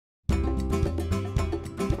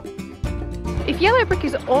Yellowbrick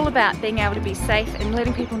is all about being able to be safe and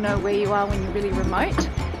letting people know where you are when you're really remote,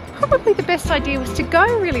 probably the best idea was to go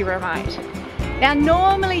really remote. Now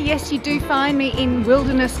normally, yes, you do find me in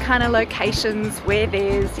wilderness kind of locations where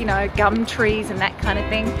there's, you know, gum trees and that kind of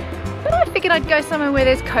thing. But I figured I'd go somewhere where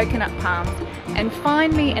there's coconut palms and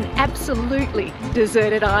find me an absolutely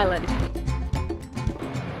deserted island.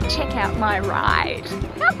 Check out my ride.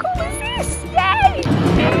 How cool is this? Yay!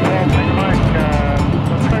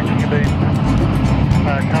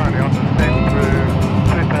 Currently on descent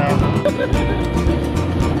through 2000.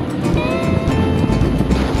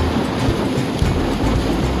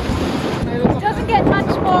 Doesn't get much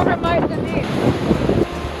more remote than this.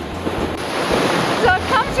 So I've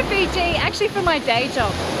come to Fiji actually for my day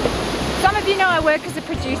job. Some of you know I work as a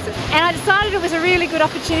producer, and I decided it was a really good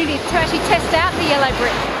opportunity to actually test out the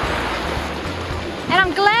Yellowbrick. And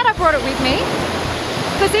I'm glad I brought it with me,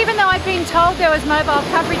 because even though I'd been told there was mobile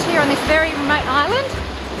coverage here on this very remote island,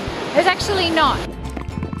 there's actually not.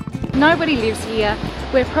 Nobody lives here.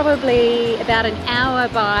 We're probably about an hour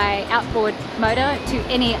by outboard motor to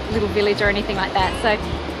any little village or anything like that. So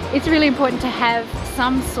it's really important to have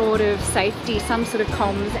some sort of safety, some sort of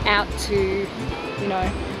comms out to, you know,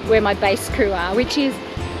 where my base crew are, which is,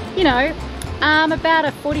 you know, about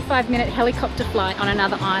a 45-minute helicopter flight on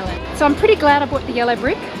another island. So I'm pretty glad I bought the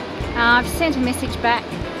Yellowbrick. I've sent a message back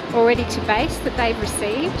already to base that they've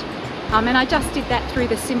received. And I just did that through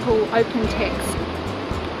the simple open text.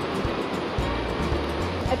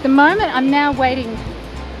 At the moment, I'm now waiting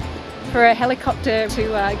for a helicopter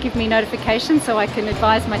to give me notification so I can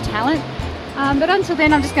advise my talent. But until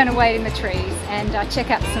then, I'm just going to wait in the trees and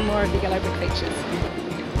check out some more of the Yellowbrick features.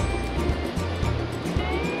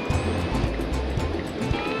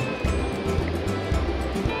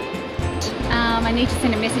 I need to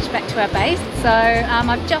send a message back to our base, so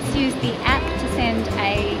I've just used the app to send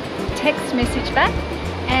a text message back,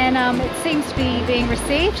 and it seems to be being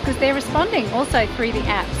received because they're responding also through the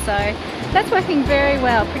app, so that's working very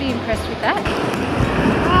well. Pretty impressed with that.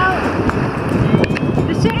 Well,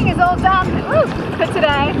 the shooting is all done for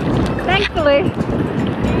today, thankfully,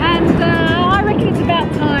 and I reckon it's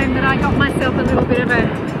about time that I got myself a little bit of a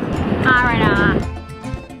R&R.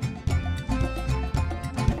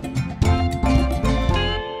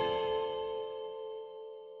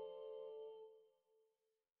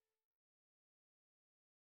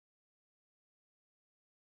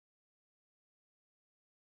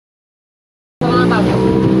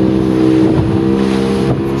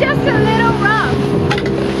 Just a little rough.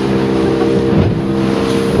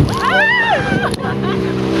 Ah!